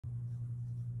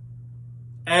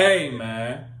Hey,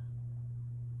 man.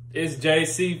 It's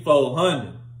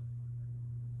JC400.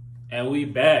 And we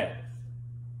back.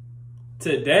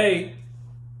 Today,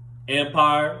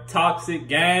 Empire, Toxic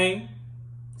Gang,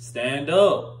 stand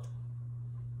up.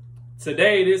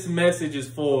 Today, this message is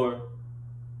for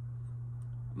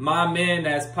my men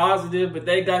that's positive, but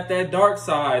they got that dark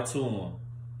side to them.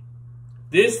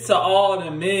 This to all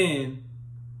the men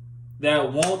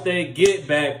that want they get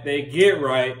back, they get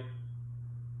right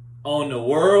on the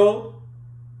world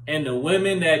and the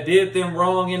women that did them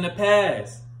wrong in the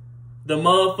past. The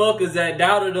motherfuckers that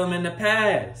doubted them in the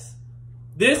past.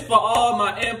 This for all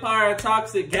my Empire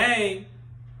Toxic Gang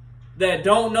that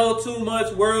don't know too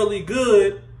much worldly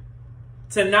good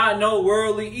to not know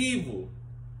worldly evil.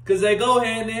 Because they go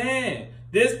hand in hand.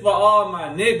 This for all my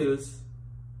niggas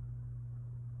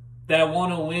that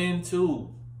want to win too.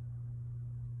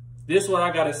 This is what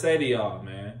I got to say to y'all,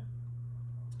 man.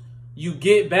 You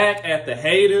get back at the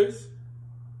haters,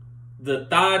 the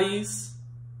thotties,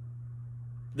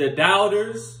 the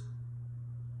doubters.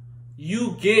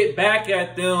 You get back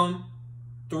at them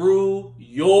through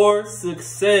your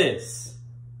success.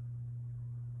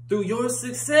 Through your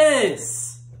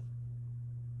success.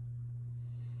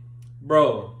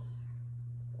 Bro,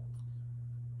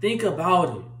 think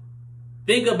about it.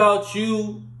 Think about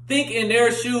you. Think in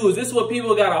their shoes. This is what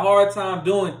people got a hard time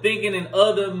doing. Thinking in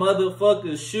other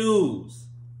motherfuckers' shoes.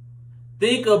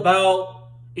 Think about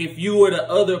if you were the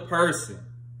other person.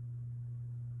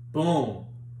 Boom.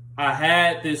 I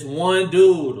had this one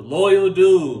dude, loyal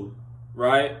dude,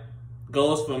 right?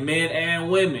 Goes for men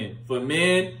and women. For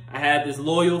men, I had this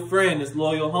loyal friend, this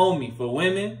loyal homie. For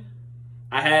women,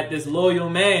 I had this loyal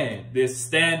man, this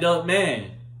stand-up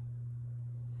man.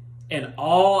 And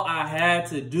all I had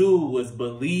to do was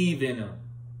believe in him.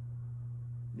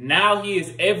 Now he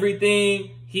is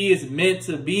everything he is meant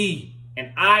to be.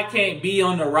 And I can't be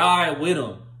on the ride with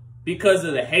him because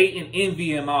of the hate and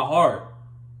envy in my heart.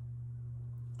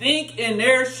 Think in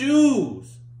their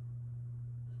shoes.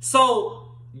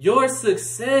 So your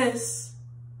success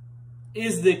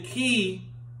is the key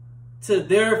to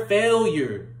their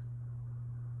failure.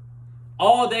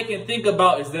 All they can think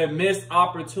about is their missed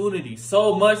opportunity.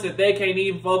 So much that they can't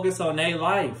even focus on their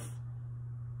life.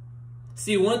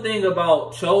 See, one thing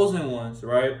about chosen ones,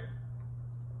 right?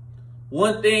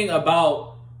 One thing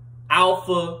about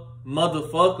alpha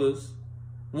motherfuckers.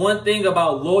 One thing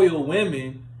about loyal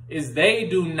women is they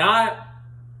do not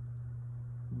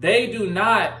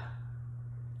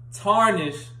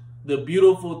tarnish the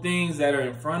beautiful things that are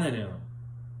in front of them.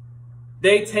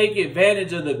 They take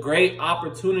advantage of the great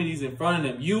opportunities in front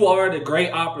of them. You are the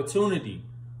great opportunity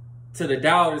to the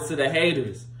doubters, to the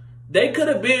haters. They could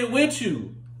have been with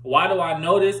you. Why do I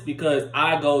know this? Because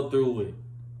I go through it.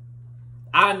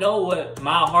 I know what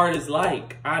my heart is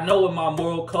like. I know what my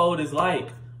moral code is like.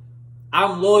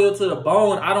 I'm loyal to the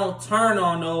bone. I don't turn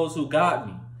on those who got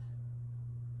me.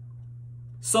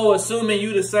 So assuming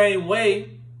you the same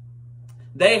way,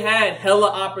 they had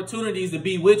hella opportunities to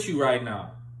be with you right now.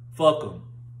 Fuck them.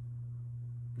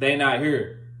 They not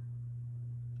here.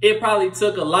 It probably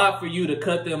took a lot for you to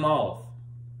cut them off.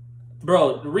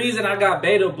 Bro, the reason I got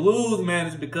beta blues, man,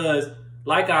 is because,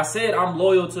 like I said, I'm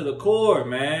loyal to the core,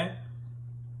 man.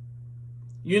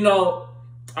 You know,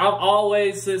 I've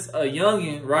always, since a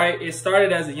youngin', right? It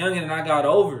started as a youngin' and I got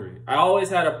over it. I always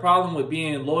had a problem with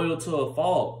being loyal to a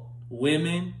fault.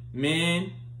 Women,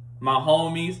 men, my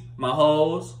homies, my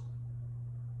hoes.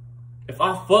 If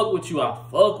I fuck with you, I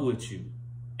fuck with you.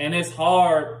 And it's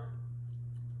hard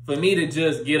for me to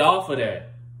just get off of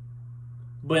that.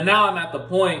 But now I'm at the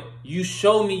point, you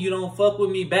show me you don't fuck with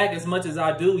me back as much as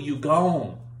I do, you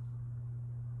gone.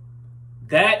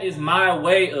 That is my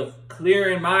way of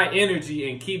clearing my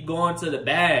energy and keep going to the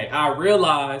bag. I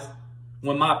realize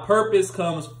when my purpose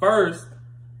comes first,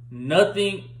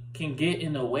 nothing can get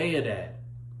in the way of that.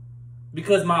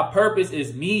 Because my purpose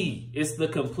is me. It's the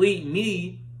complete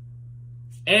me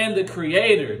and the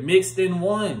creator mixed in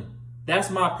one. That's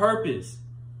my purpose.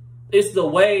 It's the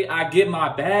way I get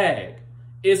my bag.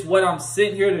 It's what I'm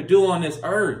sitting here to do on this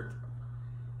earth.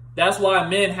 That's why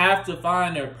men have to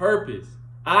find their purpose.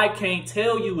 I can't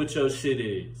tell you what your shit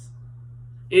is.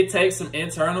 It takes some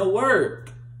internal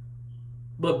work.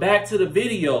 But back to the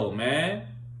video, man.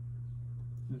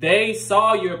 They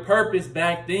saw your purpose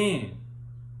back then.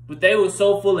 But they were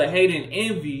so full of hate and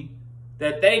envy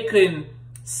that they couldn't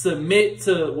submit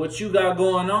to what you got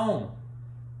going on.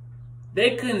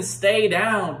 They couldn't stay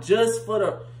down just for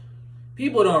the...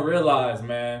 People don't realize,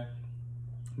 man.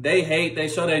 They hate, they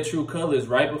show their true colors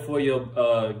right before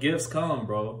your gifts come,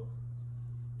 bro.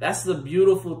 That's the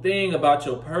beautiful thing about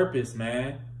your purpose,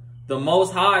 man. The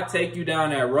Most High take you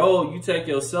down that road. You take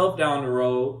yourself down the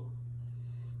road.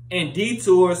 And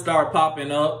detours start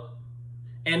popping up.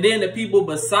 And then the people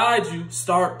beside you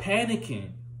start panicking.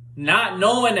 Not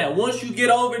knowing that once you get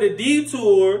over the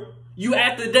detour, you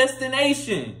at the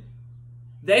destination.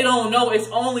 They don't know it's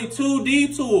only 2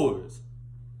 detours.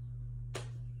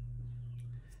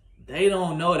 They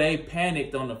don't know they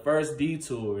panicked on the first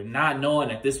detour, not knowing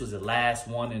that this was the last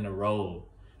one in the road.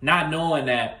 Not knowing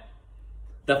that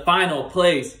the final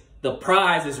place, the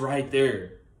prize is right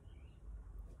there.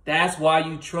 That's why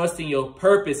you trust in your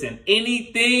purpose, and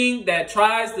anything that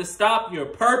tries to stop your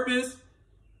purpose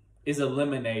is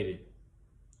eliminated.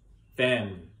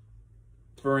 Family,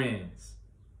 friends,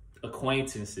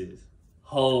 acquaintances,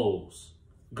 hoes,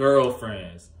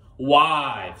 girlfriends,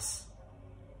 wives,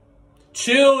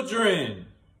 children.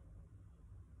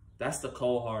 That's the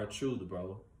cold hard truth,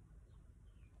 bro.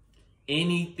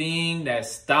 Anything that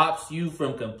stops you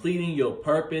from completing your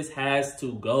purpose has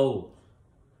to go.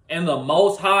 And the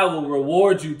Most High will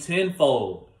reward you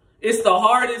tenfold. It's the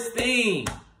hardest thing.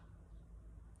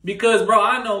 Because, bro,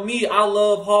 I know me, I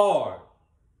love hard.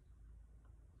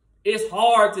 It's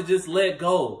hard to just let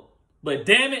go. But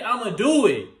damn it, I'm going to do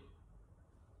it.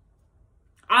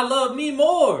 I love me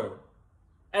more.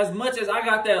 As much as I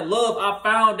got that love, I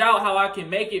found out how I can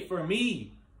make it for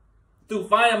me. Through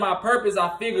finding my purpose,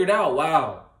 I figured out,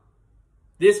 wow,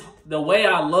 the way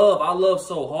I love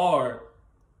so hard.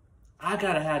 I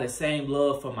got to have the same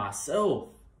love for myself.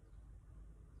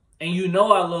 And you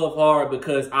know I love hard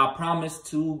because I promised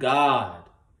to God.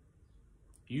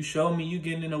 You show me you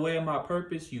getting in the way of my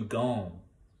purpose, you gone.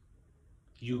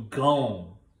 You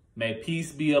gone. May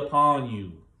peace be upon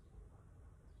you.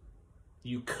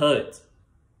 You cut.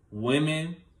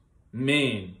 Women,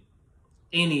 men,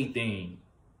 anything.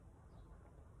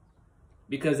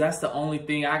 Because that's the only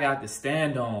thing I got to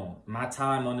stand on, my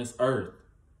time on this earth.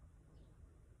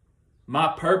 My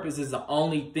purpose is the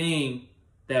only thing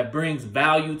that brings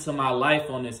value to my life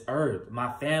on this earth.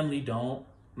 My family don't.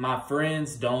 My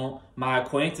friends don't. My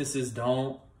acquaintances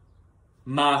don't.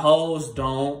 My hoes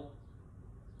don't.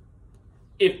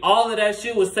 If all of that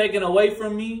shit was taken away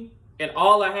from me and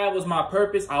all I had was my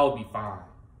purpose, I would be fine.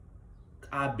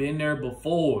 I've been there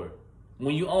before.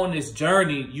 When you on this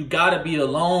journey, you gotta be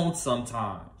alone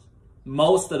sometimes.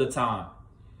 Most of the time.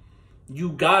 You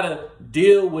gotta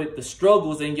deal with the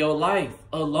struggles in your life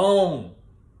alone.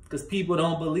 Because people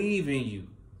don't believe in you.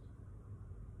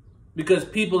 Because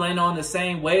people ain't on the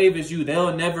same wave as you.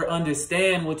 They'll never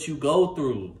understand what you go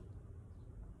through.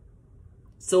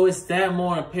 So it's that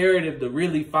more imperative to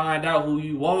really find out who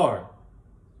you are.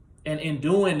 And in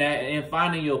doing that and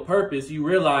finding your purpose, you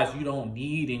realize you don't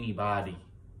need anybody.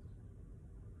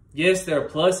 Yes, there are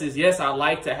pluses. Yes, I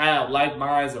like to have like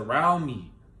minds around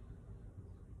me.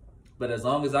 But as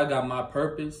long as I got my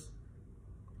purpose,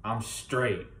 I'm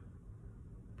straight.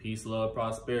 Peace, love,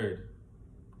 prosperity.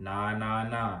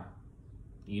 999.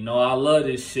 You know I love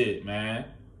this shit, man.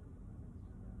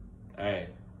 Hey,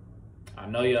 I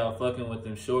know y'all fucking with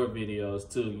them short videos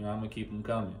too. You know, I'm gonna keep them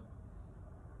coming.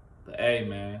 But hey,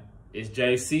 man, it's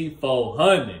JC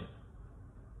 400.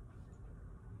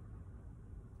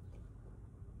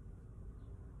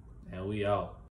 And we out.